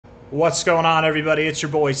What's going on, everybody? It's your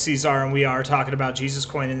boy C-Zar, and we are talking about Jesus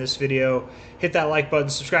Coin in this video. Hit that like button,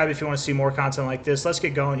 subscribe if you want to see more content like this. Let's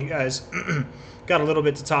get going. You guys got a little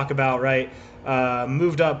bit to talk about, right?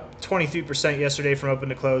 Moved up 23% yesterday from open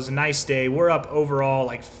to close. A nice day. We're up overall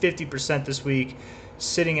like 50% this week,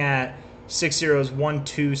 sitting at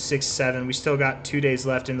 601267. We still got 2 days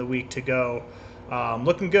left in the week to go.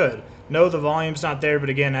 Looking good. No, the volume's not there, but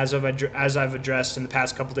again, as I've addressed in the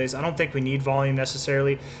past couple days, I don't think we need volume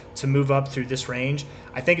necessarily to move up through this range.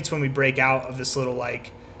 I think it's when we break out of this little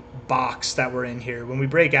like box that we're in here. When we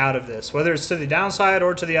break out of this, whether it's to the downside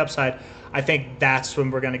or to the upside, I think that's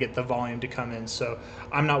when we're going to get the volume to come in. So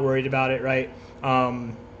I'm not worried about it, right?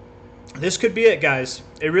 This could be it, guys.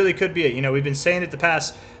 It really could be it. You know, we've been saying it the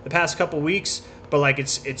past couple weeks, but like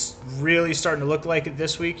it's really starting to look like it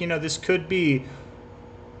this week. You know, this could be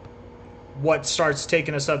what starts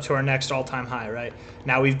taking us up to our next all-time high, right?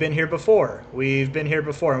 Now, we've been here before. And we've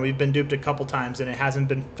been duped a couple times, and it hasn't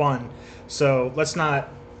been fun. So let's not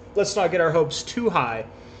get our hopes too high.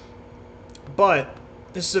 But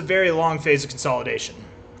this is a very long phase of consolidation,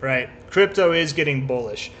 right? Crypto is getting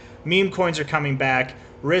bullish. Meme coins are coming back.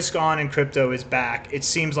 Risk on in crypto is back. It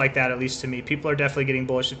seems like that, at least to me. People are definitely getting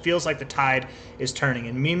bullish. It feels like the tide is turning,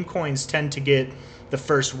 and meme coins tend to get the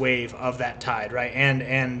first wave of that tide, right?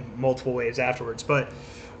 And multiple waves afterwards. But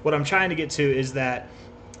what I'm trying to get to is that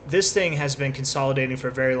this thing has been consolidating for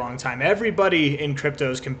a very long time. Everybody in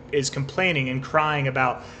crypto is complaining and crying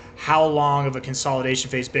about how long of a consolidation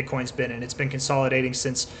phase Bitcoin's been in. It's been consolidating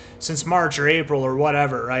since March or April or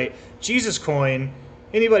whatever, right? Jesus Coin,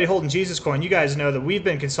 anybody holding Jesus Coin, you guys know that we've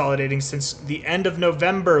been consolidating since the end of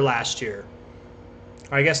November last year.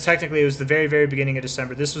 Or I guess technically it was the very, very beginning of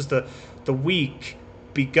December. This was the week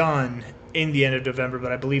begun in the end of November,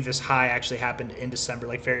 but I believe this high actually happened in December,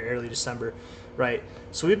 like very early December, right?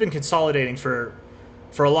 So we've been consolidating for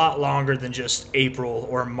a lot longer than just April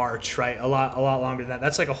or March, right? A lot longer than that.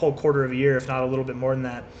 That's like a whole quarter of a year, if not a little bit more than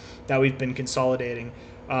that we've been consolidating.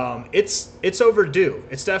 It's overdue.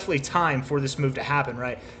 It's definitely time for this move to happen,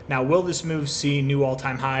 right? Now, will this move see new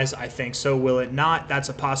all-time highs? I think so. Will it not? That's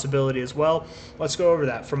a possibility as well. Let's go over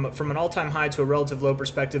that. From an all-time high to a relative low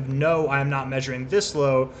perspective, no, I am not measuring this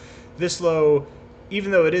low. This low,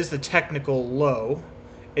 even though it is the technical low,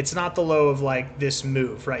 it's not the low of like this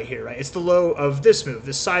move right here, right? It's the low of this move,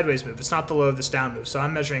 this sideways move. It's not the low of this down move. So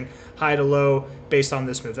I'm measuring high to low based on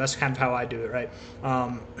this move. That's kind of how I do it, right?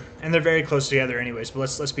 And they're very close together anyways, but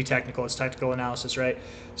let's be technical. It's technical analysis, right?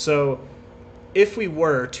 So if we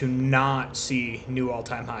were to not see new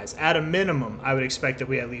all-time highs, at a minimum, I would expect that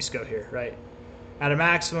we at least go here, right? At a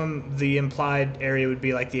maximum, the implied area would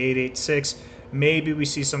be like the 886. Maybe we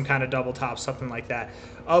see some kind of double top, something like that,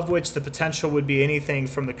 of which the potential would be anything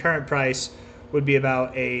from the current price would be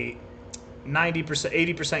about a 90%,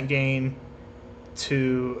 80% gain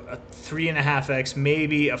to a 3.5x,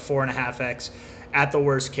 maybe a 4.5x at the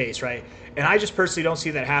worst case, right? And I just personally don't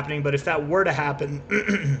see that happening, but if that were to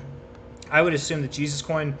happen, I would assume that Jesus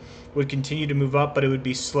Coin would continue to move up, but it would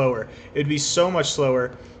be slower. It would be so much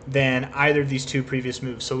slower than either of these two previous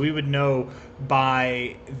moves. So we would know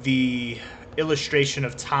by the illustration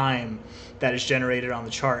of time that is generated on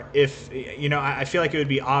the chart. If, you know, I feel like it would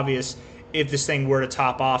be obvious if this thing were to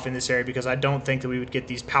top off in this area, because I don't think that we would get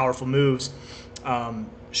these powerful moves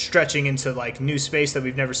stretching into like new space that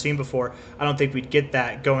we've never seen before. I don't think we'd get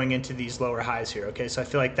that going into these lower highs here. Okay, so I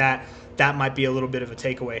feel like that might be a little bit of a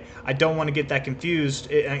takeaway. I don't want to get that confused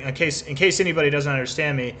in case anybody doesn't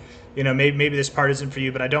understand me. You know, maybe this part isn't for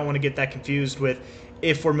you, but I don't want to get that confused with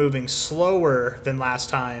if we're moving slower than last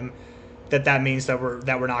time, that means that we're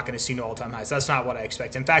not going to see new all-time highs. That's not what I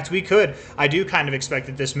expect. In fact, I do kind of expect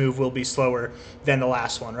that this move will be slower than the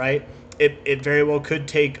last one, right? It very well could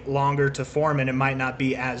take longer to form, and it might not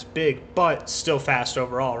be as big, but still fast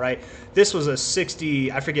overall, right? This was a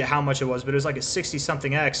 60, I forget how much it was, but it was like a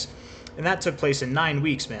 60-something X, and that took place in 9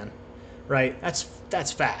 weeks, man, right?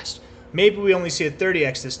 That's fast. Maybe we only see a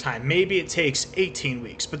 30x this time. Maybe it takes 18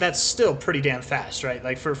 weeks, but that's still pretty damn fast, right?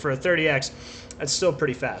 Like for a 30x, that's still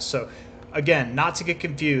pretty fast. So again, not to get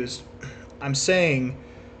confused, I'm saying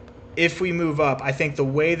if we move up, I think the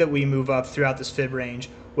way that we move up throughout this fib range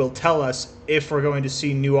will tell us if we're going to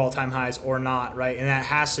see new all-time highs or not, right? And that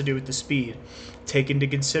has to do with the speed. Take into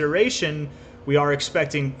consideration,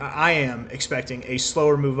 I am expecting a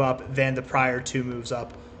slower move up than the prior two moves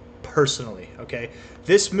up personally, okay?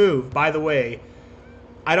 This move, by the way,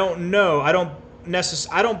 I don't know, I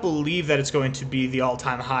don't believe that it's going to be the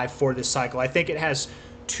all-time high for this cycle. I think it has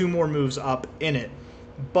 2 more moves up in it,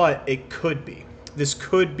 but it could be. This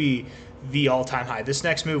could be the all-time high. This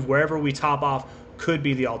next move, wherever we top off, could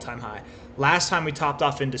be the all-time high. last time we topped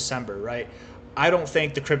off in December, right? I don't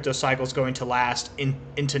think the crypto cycle is going to last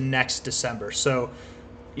into next December. So,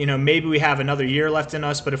 you know, maybe we have another year left in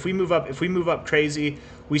us, but if we move up crazy,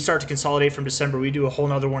 we start to consolidate from December, we do a whole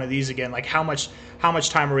nother one of these again. Like how much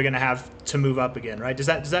time are we going to have to move up again, right? Does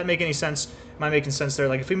that make any sense? Am I making sense there?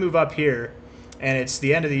 Like if we move up here and it's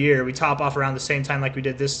the end of the year, we top off around the same time like we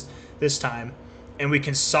did this time, and we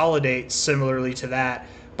consolidate similarly to that.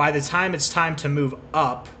 By the time it's time to move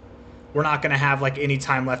up, we're not going to have like any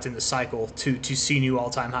time left in the cycle to see new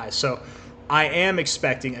all-time highs. So I am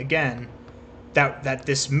expecting, again, that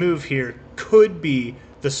this move here could be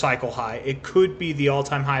the cycle high. It could be the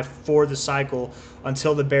all-time high for the cycle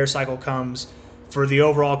until the bear cycle comes for the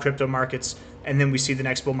overall crypto markets, and then we see the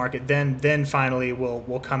next bull market. Then finally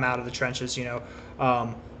we'll come out of the trenches. You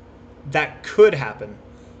know, that could happen.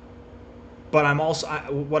 But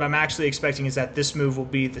what I'm actually expecting is that this move will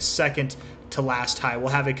be the second to last high. We'll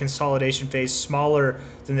have a consolidation phase smaller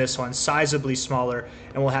than this one, sizably smaller,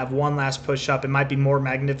 and we'll have one last push up. It might be more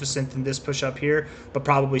magnificent than this push up here, but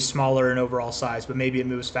probably smaller in overall size, but maybe it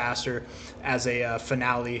moves faster as a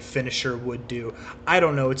finale finisher would do. I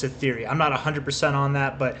don't know. It's a theory. I'm not 100% on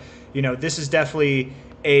that, but you know, this is definitely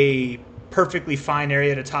a perfectly fine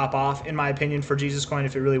area to top off, in my opinion, for Jesus Coin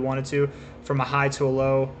if it really wanted to, from a high to a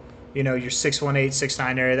low. You know, your 618,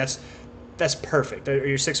 69 area, that's perfect. Or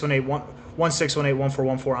your 618, 1618,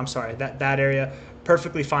 1414, I'm sorry, that area,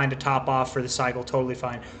 perfectly fine to top off for the cycle, totally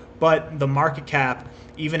fine. But the market cap,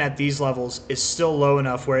 even at these levels, is still low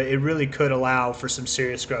enough where it really could allow for some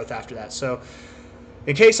serious growth after that. So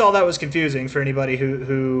in case all that was confusing for anybody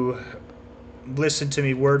who listened to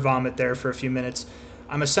me word vomit there for a few minutes,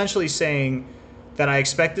 I'm essentially saying that I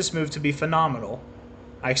expect this move to be phenomenal.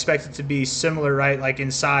 I expect it to be similar, right, like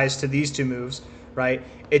in size to these two moves, right?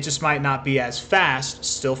 It just might not be as fast,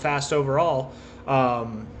 still fast overall.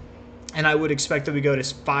 And I would expect that we go to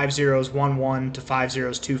 5011 to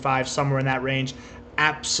 5025, somewhere in that range.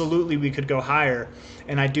 Absolutely, we could go higher.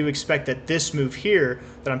 And I do expect that this move here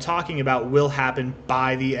that I'm talking about will happen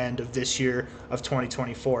by the end of this year of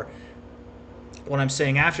 2024. What I'm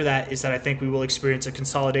saying after that is that I think we will experience a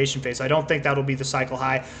consolidation phase. I don't think that'll be the cycle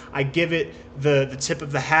high. I give it the tip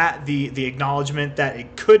of the hat, the acknowledgement that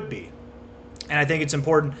it could be. And I think it's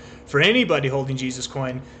important for anybody holding Jesus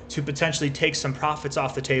Coin to potentially take some profits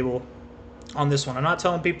off the table on this one. I'm not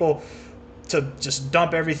telling people to just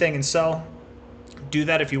dump everything and sell. Do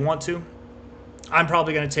that if you want to. I'm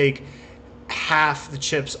probably going to take half the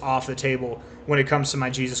chips off the table when it comes to my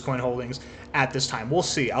Jesus Coin holdings at this time. We'll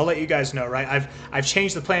see. I'll let you guys know, right? I've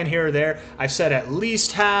changed the plan here or there. I've said at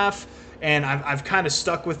least half, and I've kind of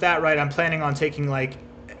stuck with that, right? I'm planning on taking like,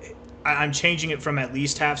 I'm changing it from at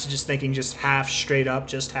least half to just thinking just half straight up,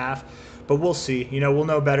 just half. But we'll see. You know, we'll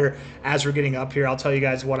know better as we're getting up here. I'll tell you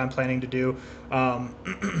guys what I'm planning to do.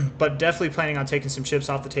 But definitely planning on taking some chips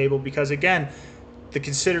off the table because, again, the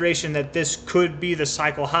consideration that this could be the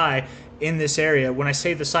cycle high in this area. When I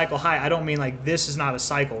say the cycle high, I don't mean like this is not a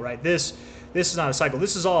cycle, right? This is not a cycle.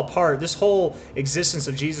 This is all part, this whole existence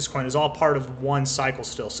of Jesus Coin is all part of one cycle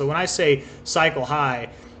still. So when I say cycle high,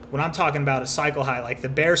 when I'm talking about a cycle high, like the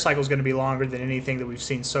bear cycle is going to be longer than anything that we've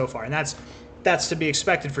seen so far. And that's to be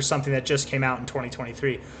expected for something that just came out in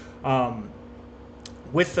 2023.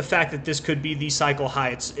 With the fact that this could be the cycle high,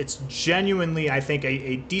 it's genuinely, I think,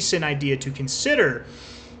 a decent idea to consider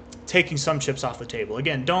taking some chips off the table.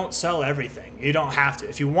 Again, don't sell everything. You don't have to.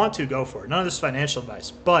 If you want to, go for it. None of this is financial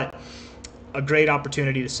advice, but a great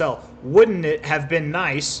opportunity to sell. Wouldn't it have been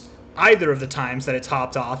nice either of the times that it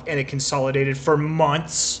topped off and it consolidated for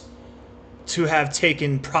months to have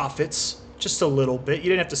taken profits just a little bit? You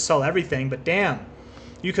didn't have to sell everything, but damn,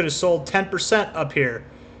 you could have sold 10% up here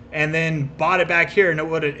and then bought it back here, and it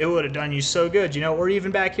would have done you so good, you know, or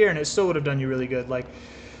even back here, and it still would have done you really good. Like,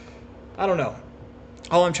 I don't know.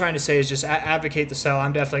 All I'm trying to say is just advocate the sell.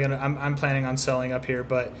 I'm definitely I'm planning on selling up here,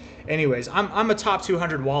 but anyways, I'm a top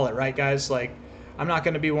 200 wallet, right, guys? Like, I'm not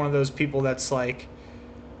gonna be one of those people that's like,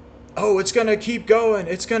 oh, it's gonna keep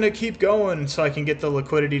going, so I can get the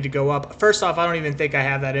liquidity to go up. First off, I don't even think I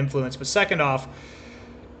have that influence, but second off,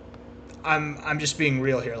 I'm just being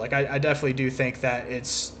real here. Like, I definitely do think that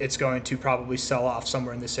it's going to probably sell off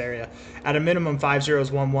somewhere in this area. At a minimum,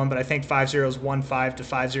 5011, but I think 5015 to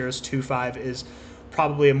 5025 is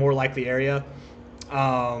probably a more likely area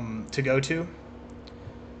to go to.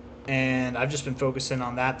 And I've just been focusing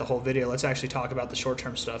on that the whole video. Let's actually talk about the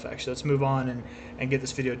short-term stuff, actually. Let's move on and get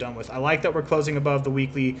this video done with. I like that we're closing above the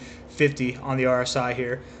weekly 50 on the RSI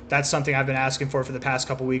here. That's something I've been asking for the past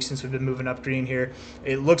couple weeks since we've been moving up green here.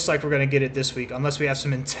 It looks like we're going to get it this week, unless we have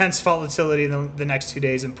some intense volatility in the next 2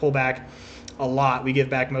 days and pull back a lot, we give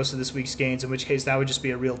back most of this week's gains, in which case that would just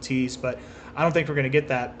be a real tease. But I don't think we're going to get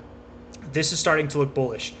that. This is starting to look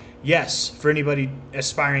bullish. Yes, for anybody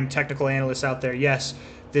aspiring technical analysts out there, yes,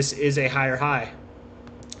 this is a higher high.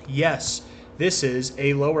 Yes, this is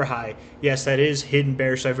a lower high. Yes, that is hidden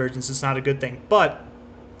bearish divergence. It's not a good thing. But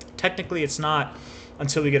technically it's not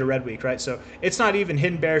until we get a red week, right? So it's not even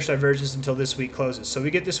hidden bearish divergence until this week closes. So we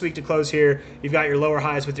get this week to close here. You've got your lower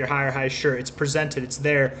highs with your higher highs. Sure, it's presented, it's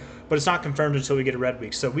there, but it's not confirmed until we get a red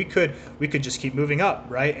week. So we could just keep moving up,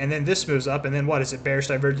 right? And then this moves up, and then what? Is it bearish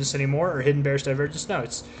divergence anymore or hidden bearish divergence? No,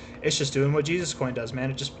 it's just doing what Jesus coin does, man.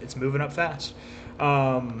 It's moving up fast.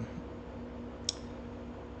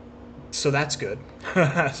 So that's good.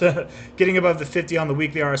 So getting above the 50 on the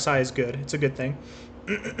weekly RSI is good. It's a good thing.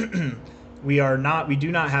 We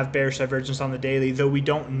do not have bearish divergence on the daily, though we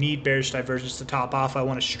don't need bearish divergence to top off. I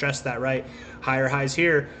want to stress that, right? Higher highs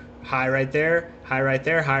here, high right there,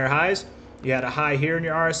 higher highs. You had a high here in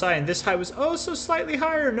your RSI, and this high was oh so slightly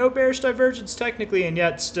higher. No bearish divergence technically, and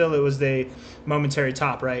yet still it was the momentary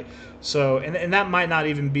top, right? So, and that might not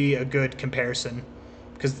even be a good comparison,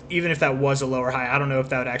 because even if that was a lower high, I don't know if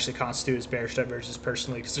that would actually constitute as bearish divergence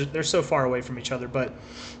personally, because they're so far away from each other. But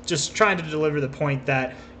just trying to deliver the point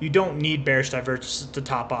that you don't need bearish divergence to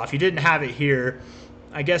top off. You didn't have it here.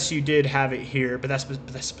 I guess you did have it here, but that's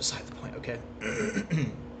beside the point, okay?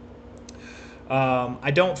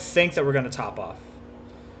 I don't think that we're going to top off.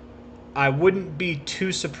 I wouldn't be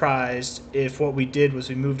too surprised if what we did was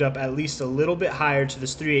we moved up at least a little bit higher to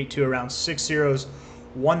this 382 around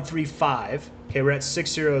 60135. Okay, we're at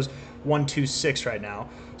 60126 right now.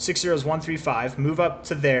 60135, move up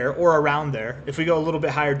to there or around there. If we go a little bit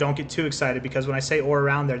higher, don't get too excited, because when I say or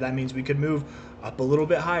around there, that means we could move up a little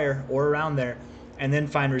bit higher or around there and then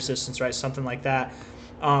find resistance, right? Something like that.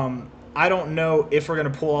 I don't know if we're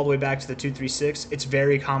going to pull all the way back to the 236. It's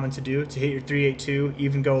very common to do, to hit your 382,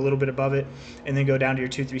 even go a little bit above it, and then go down to your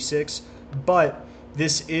 236. But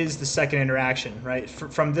this is the second interaction, right?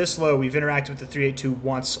 From this low, we've interacted with the 382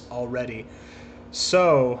 once already.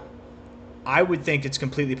 So I would think it's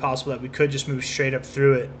completely possible that we could just move straight up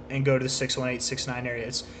through it and go to the 61869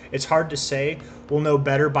 area. It's hard to say. We'll know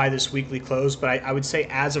better by this weekly close, but I would say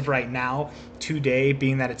as of right now, today,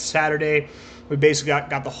 being that it's Saturday, we basically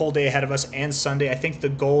got the whole day ahead of us and Sunday. I think the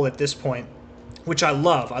goal at this point, which I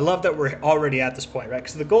love that we're already at this point, right?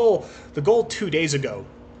 Because the goal 2 days ago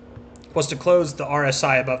was to close the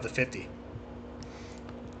RSI above the 50.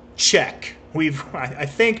 Check. I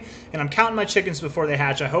think, and I'm counting my chickens before they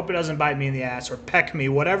hatch. I hope it doesn't bite me in the ass or peck me,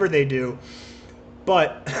 whatever they do.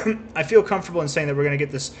 But I feel comfortable in saying that we're going to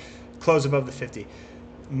get this close above the 50.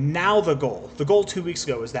 Now the goal 2 weeks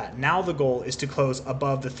ago was that. Now the goal is to close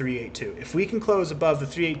above the 382. If we can close above the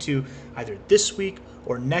 382 either this week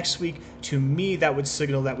or next week, to me that would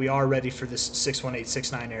signal that we are ready for this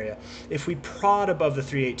 61869 area. If we prod above the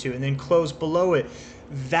 382 and then close below it,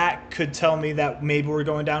 that could tell me that maybe we're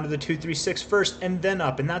going down to the 236 first and then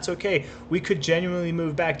up, and that's okay. We could genuinely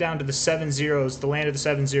move back down to the 7 zeros, the land of the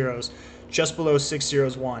 7 zeros, just below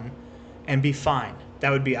 601, and be fine. That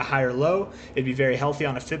would be a higher low. It'd be very healthy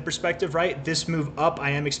on a fit perspective, right? This move up, I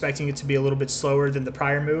am expecting it to be a little bit slower than the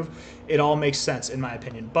prior move. It all makes sense in my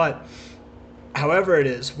opinion. But however it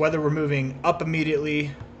is, whether we're moving up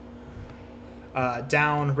immediately,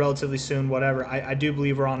 down relatively soon, whatever, I do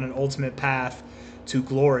believe we're on an ultimate path to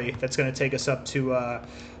glory that's going to take us up to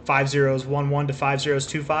 5011 to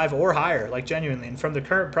 5025 or higher, like genuinely. And from the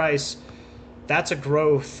current price, that's a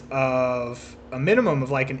growth of a minimum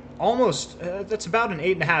of like an almost, that's about an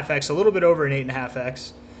 8.5x, a little bit over an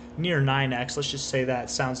 8.5x, near 9x. Let's just say that.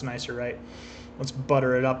 Sounds nicer, right? Let's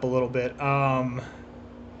butter it up a little bit. And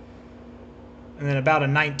then about a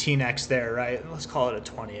 19x there, right? Let's call it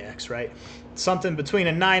a 20x, right? Something between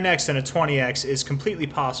a 9x and a 20x is completely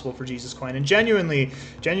possible for Jesus Coin. And genuinely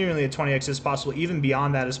a 20x is possible. Even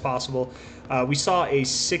beyond that is possible. We saw a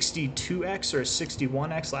 62x or a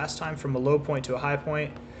 61x last time from a low point to a high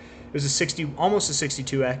point. It was almost a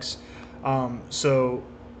 62x. So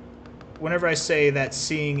whenever I say that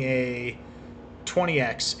seeing a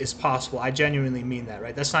 20x is possible, I genuinely mean that,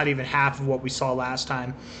 right? That's not even half of what we saw last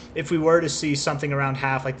time. If we were to see something around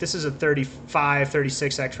half, like this is a 35,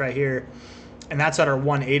 36x right here, and that's at our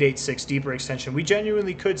 1886 deeper extension, we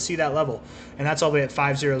genuinely could see that level, and that's all the way at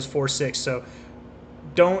 5046. So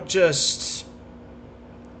don't just,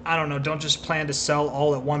 I don't know, don't just plan to sell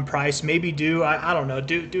all at one price. Maybe do, I don't know,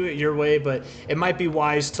 do it your way, but it might be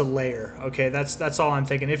wise to layer, okay? That's all I'm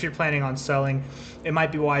thinking. If you're planning on selling, it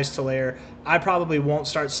might be wise to layer. I probably won't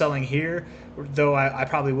start selling here, though I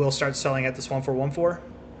probably will start selling at this 1414.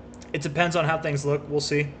 It depends on how things look. We'll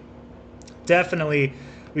see. Definitely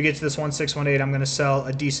we get to this 1618, I'm going to sell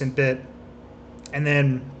a decent bit. And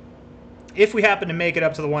then if we happen to make it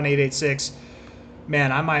up to the 1886,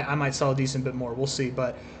 man, I might sell a decent bit more. We'll see,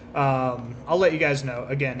 but I'll let you guys know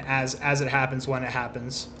again as it happens, when it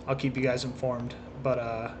happens. I'll keep you guys informed.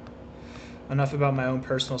 But enough about my own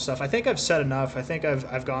personal stuff. I think I've said enough. I think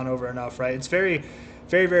I've gone over enough, right? It's very,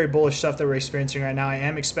 very, very bullish stuff that we're experiencing right now. I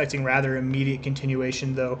am expecting rather immediate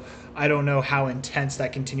continuation, though. I don't know how intense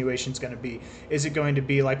that continuation is going to be. Is it going to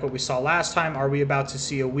be like what we saw last time? Are we about to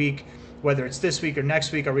see a week, whether it's this week or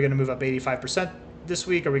next week? Are we going to move up 85% this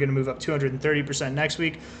week? Are we going to move up 230% next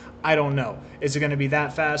week? I don't know. Is it going to be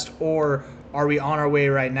that fast, or are we on our way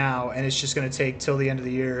right now and it's just going to take till the end of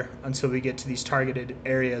the year until we get to these targeted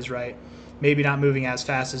areas, right? Maybe not moving as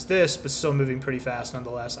fast as this, but still moving pretty fast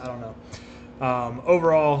nonetheless. I don't know.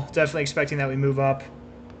 Overall, definitely expecting that we move up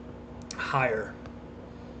higher.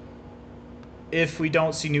 If we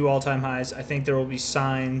don't see new all-time highs, I think there will be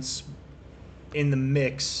signs in the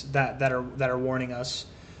mix that are warning us,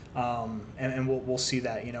 and we'll see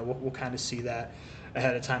that. You know, we'll kind of see that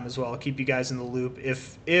ahead of time as well. I'll keep you guys in the loop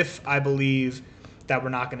if I believe that we're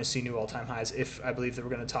not going to see new all-time highs, if I believe that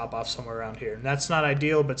we're going to top off somewhere around here. And that's not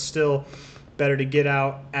ideal, but still better to get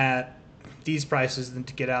out at these prices than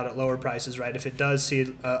to get out at lower prices, right? If it does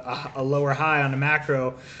see a lower high on a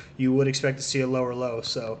macro, you would expect to see a lower low.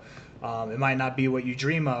 So it might not be what you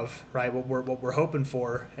dream of, right? What we're hoping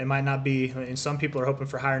for. It might not be, and some people are hoping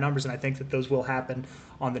for higher numbers, and I think that those will happen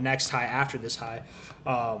on the next high after this high.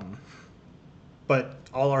 But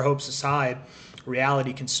all our hopes aside,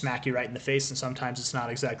 reality can smack you right in the face, and sometimes it's not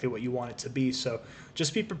exactly what you want it to be. So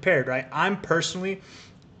just be prepared, right? I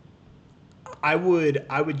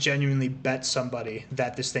would genuinely bet somebody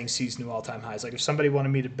that this thing sees new all-time highs. Like if somebody wanted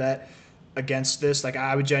me to bet against this, like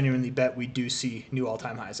I would genuinely bet we do see new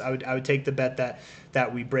all-time highs. I would take the bet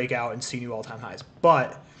that we break out and see new all-time highs.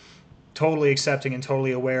 But totally accepting and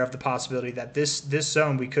totally aware of the possibility that this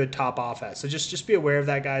zone we could top off at. So just be aware of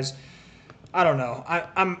that, guys. I don't know.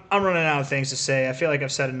 I'm running out of things to say. I feel like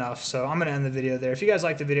I've said enough, so I'm going to end the video there. If you guys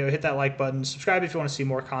like the video, hit that like button. Subscribe if you want to see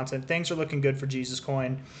more content. Things are looking good for Jesus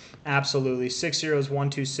Coin. Absolutely.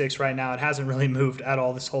 60126 right now. It hasn't really moved at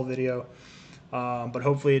all this whole video, but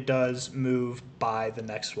hopefully it does move by the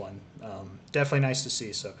next one. Definitely nice to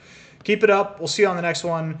see. So keep it up. We'll see you on the next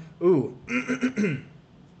one. Ooh.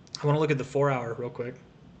 I want to look at the 4-hour real quick.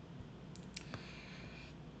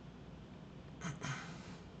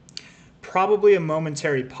 Probably a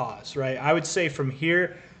momentary pause, right? I would say from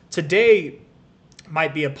here, today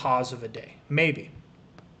might be a pause of a day, maybe.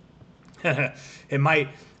 it might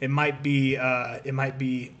be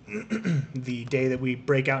the day that we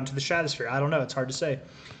break out into the stratosphere. I don't know. It's hard to say,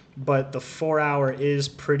 but the 4-hour is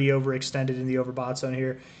pretty overextended in the overbought zone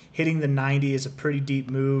here. Hitting the 90 is a pretty deep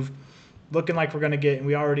move. Looking like we're gonna get. And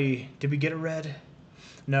we already did. We get a red?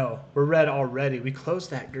 No, we're red already. We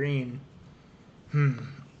closed that green.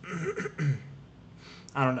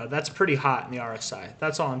 I don't know. That's pretty hot in the RSI.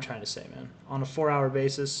 That's all I'm trying to say, man. On a 4-hour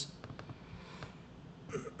basis,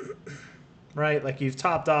 right? Like you've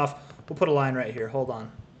topped off. We'll put a line right here. Hold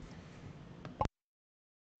on.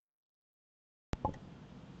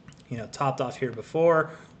 You know, topped off here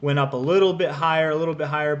before, went up a little bit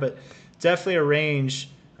higher, but definitely a range.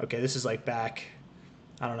 Okay, this is like back,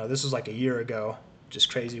 I don't know, this was like a year ago.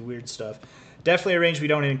 Just crazy, weird stuff. Definitely a range we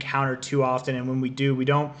don't encounter too often, and when we do, we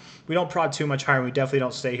don't prod too much higher, and we definitely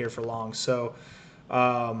don't stay here for long. So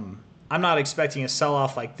I'm not expecting a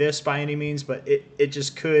sell-off like this by any means, but it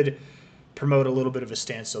just could promote a little bit of a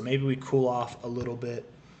standstill. Maybe we cool off a little bit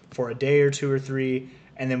for a day or 2 or 3,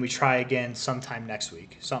 and then we try again sometime next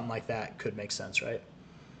week. Something like that could make sense, right?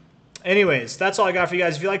 Anyways, that's all I got for you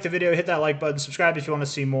guys. If you liked the video, hit that like button. Subscribe if you want to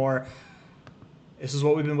see more. This is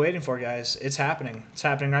what we've been waiting for, guys. It's happening. It's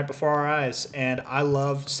happening right before our eyes, and I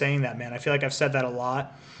love saying that, man. I feel like I've said that a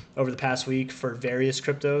lot over the past week for various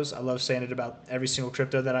cryptos. I love saying it about every single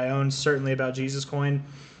crypto that I own, certainly about Jesus Coin.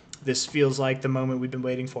 This feels like the moment we've been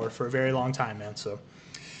waiting for a very long time, man. So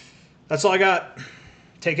that's all I got.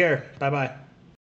 Take care. Bye-bye.